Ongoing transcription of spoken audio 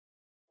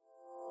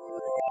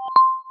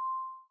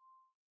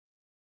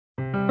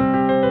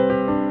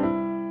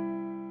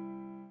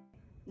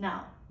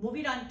move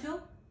it on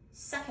to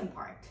second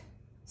part.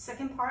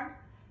 Second part,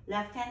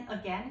 left hand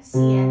again, C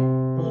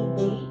and E,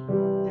 G,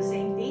 the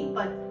same thing,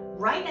 but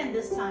right hand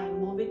this time,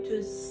 move it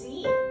to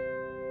C.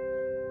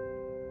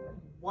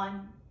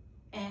 1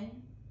 and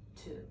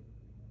 2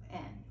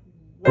 and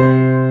 1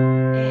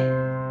 and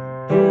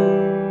 2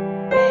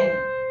 and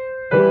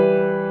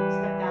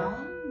step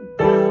down,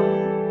 down,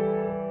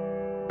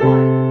 1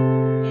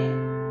 and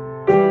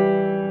 2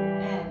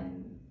 and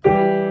 3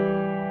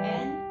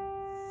 and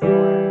 4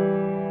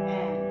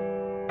 and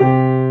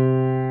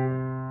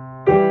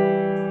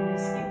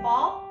skip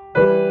up,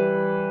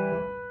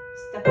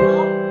 step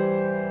up,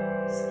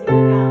 skip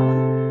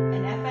down,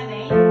 and F and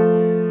A,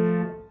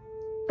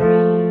 3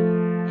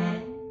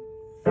 and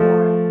 4.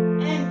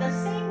 And the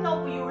same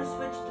note, you will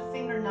switch to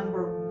finger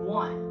number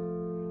 1.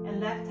 And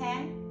left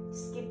hand,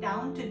 skip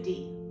down to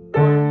D.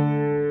 1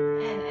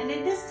 and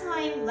in this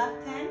time,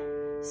 left hand,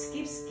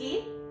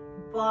 skip,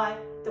 but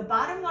the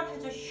bottom note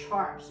has a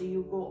sharp, so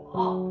you go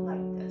up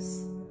like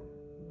this.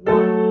 1,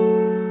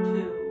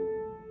 2,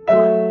 1,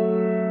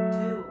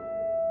 2,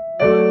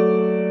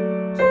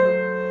 1, 2.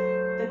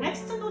 The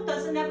next note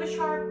doesn't have a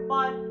sharp,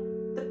 but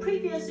the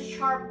previous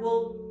sharp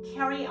will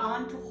carry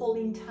on to whole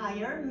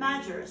entire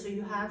measure. So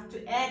you have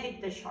to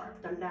edit the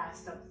sharp, the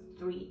last of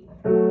 3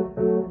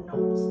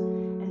 notes.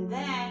 And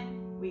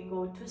then we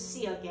go to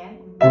C again.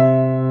 1,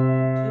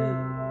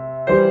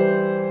 2, 3,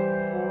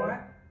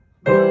 4.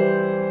 1,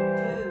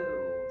 2,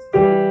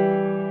 3,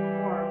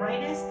 4.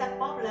 Right hand step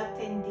up, left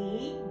hand D.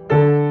 1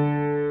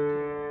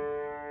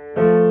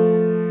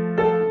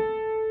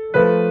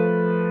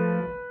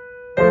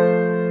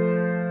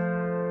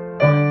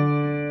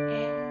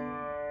 and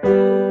 2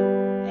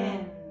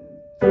 and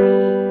 3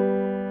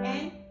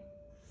 and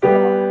 4.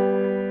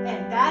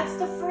 And that's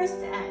the first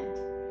end.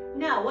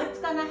 Now, what's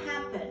gonna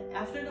happen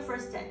after the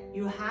first end?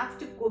 You have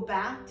to go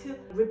back to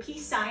repeat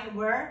sign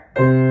where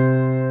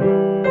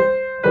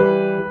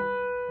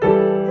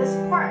this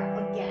part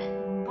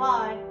again.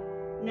 But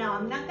now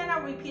I'm not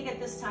gonna repeat it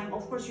this time.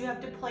 Of course, you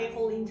have to play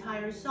whole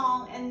entire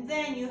song, and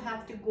then you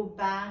have to go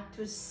back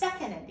to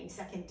second ending,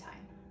 second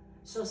time.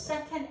 So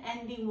second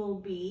ending will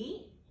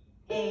be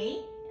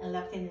A, and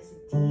left hand is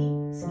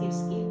D,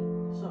 skip.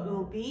 So it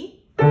will be